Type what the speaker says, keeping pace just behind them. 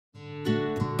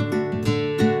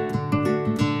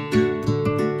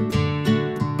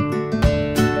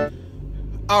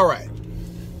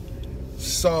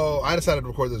I decided to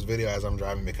record this video as I'm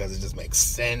driving because it just makes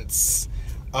sense.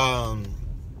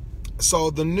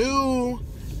 So the new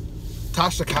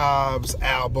Tasha Cobbs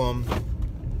album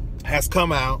has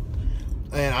come out,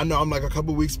 and I know I'm like a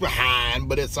couple weeks behind,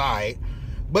 but it's alright.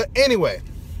 But anyway,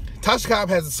 Tasha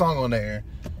Cobbs has a song on there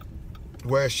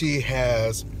where she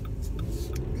has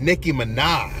Nicki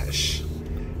Minaj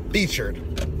featured,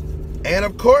 and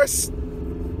of course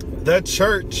the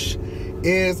church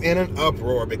is in an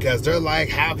uproar because they're like,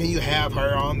 how can you have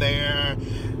her on there?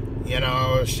 You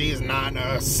know, she's not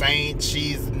a saint,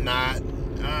 she's not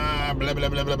blah blah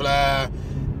blah blah blah,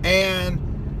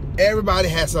 and everybody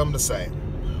has something to say.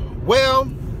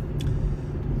 Well,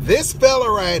 this fella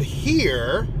right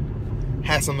here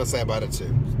has something to say about it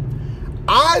too.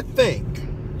 I think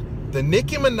the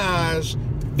Nicki Minaj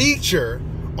feature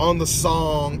on the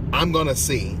song I'm Gonna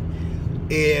See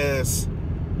is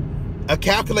a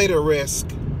calculated risk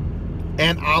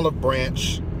and olive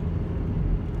branch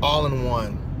all in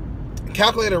one.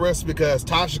 Calculated risk because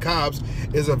Tasha Cobbs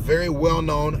is a very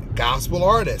well-known gospel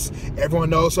artist. Everyone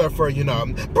knows her for, you know,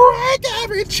 break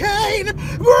every chain,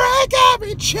 break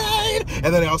every chain.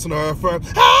 And then they also know her for,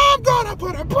 I'm gonna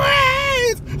put a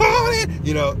praise on it.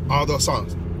 You know, all those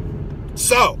songs.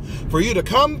 So, for you to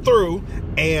come through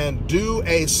and do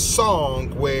a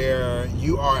song where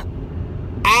you are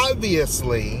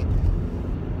obviously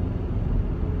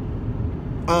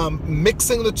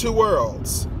mixing the two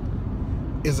worlds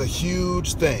is a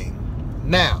huge thing.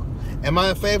 Now, am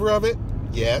I in favor of it?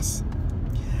 Yes.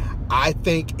 I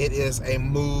think it is a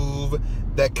move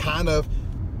that kind of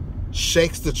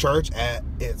shakes the church at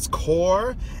its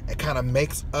core. It kind of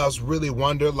makes us really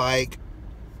wonder, like,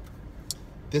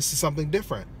 this is something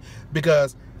different.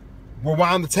 Because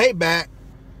rewind the tape back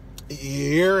a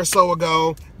year or so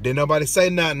ago, didn't nobody say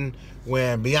nothing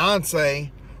when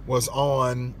Beyonce was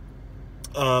on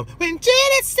when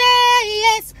Jesus say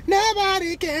yes,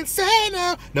 nobody can say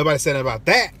no. Nobody said nothing about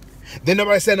that. Then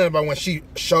nobody said nothing about when she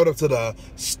showed up to the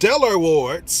Stellar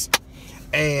Awards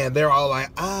and they're all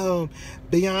like, oh,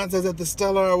 Beyonce's at the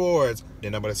Stellar Awards.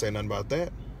 Then nobody say nothing about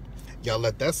that. Y'all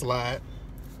let that slide.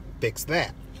 Fix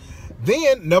that.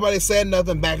 Then nobody said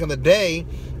nothing back in the day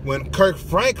when Kirk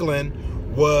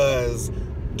Franklin was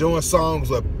doing songs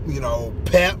with, you know,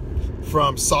 Pep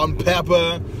from Salt and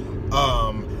Pepper,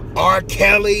 R.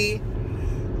 Kelly,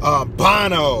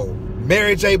 Bono,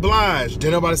 Mary J. Blige.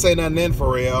 Didn't nobody say nothing then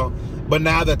for real. But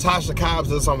now that Tasha Cobbs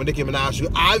does a song with Nicki Minaj, who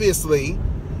obviously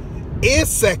is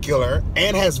secular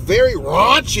and has very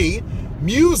raunchy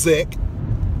music,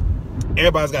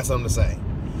 everybody's got something to say.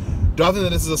 Do I think that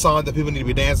this is a song that people need to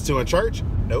be dancing to in church?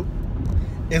 Nope.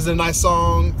 Is it a nice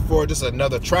song for just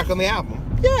another track on the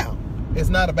album? Yeah. It's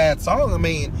not a bad song. I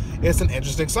mean, it's an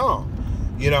interesting song.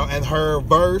 You know, and her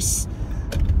verse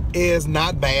is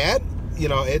not bad. You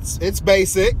know, it's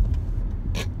basic,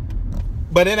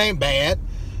 but it ain't bad.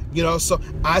 You know, so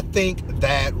I think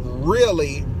that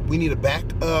really we need to back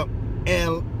up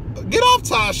and get off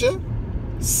Tasha.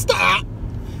 Stop.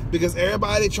 Because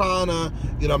everybody trying to,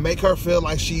 you know, make her feel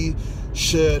like she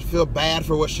should feel bad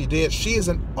for what she did. She is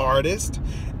an artist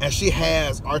and she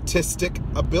has artistic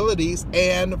abilities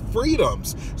and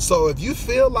freedoms. So if you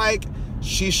feel like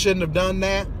she shouldn't have done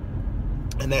that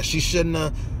and that she shouldn't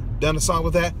have done a song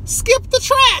with that, skip the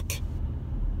track.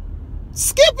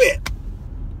 Skip it.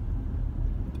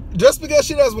 Just because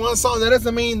she does one song, that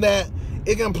doesn't mean that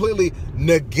it completely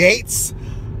negates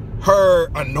her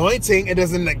anointing. It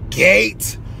doesn't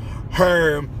negate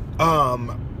her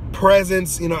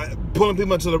presence, you know, pulling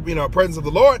people into the, you know, presence of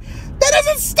the Lord. That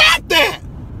doesn't stop that.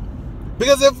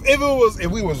 Because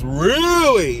if we was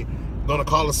really gonna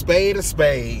call a spade,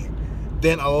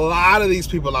 then a lot of these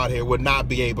people out here would not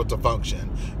be able to function.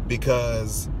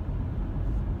 Because,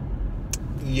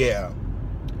 yeah,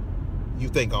 you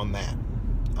think on that.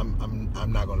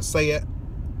 I'm not gonna say it.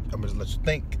 I'm gonna just let you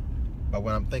think about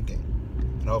what I'm thinking,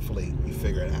 and hopefully you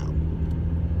figure it out.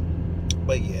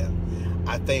 But yeah,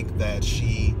 I think that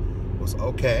she was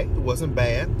okay. It wasn't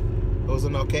bad. It was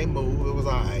an okay move. It was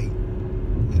alright, you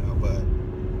know. But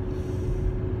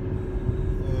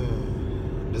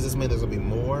does this mean there's gonna be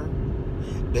more?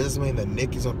 Does this mean that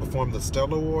Nicki's gonna perform the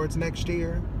Stellar Awards next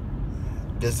year?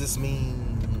 Does this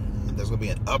mean there's gonna be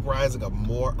an uprising of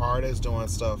more artists doing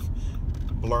stuff,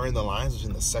 blurring the lines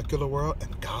between the secular world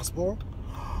and gospel?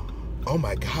 Oh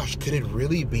my gosh, could it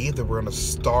really be that we're gonna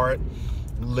start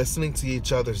listening to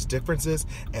each other's differences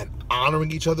and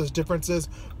honoring each other's differences,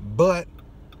 but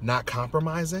not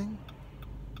compromising?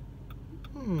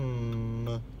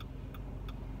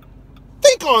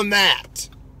 Think on that.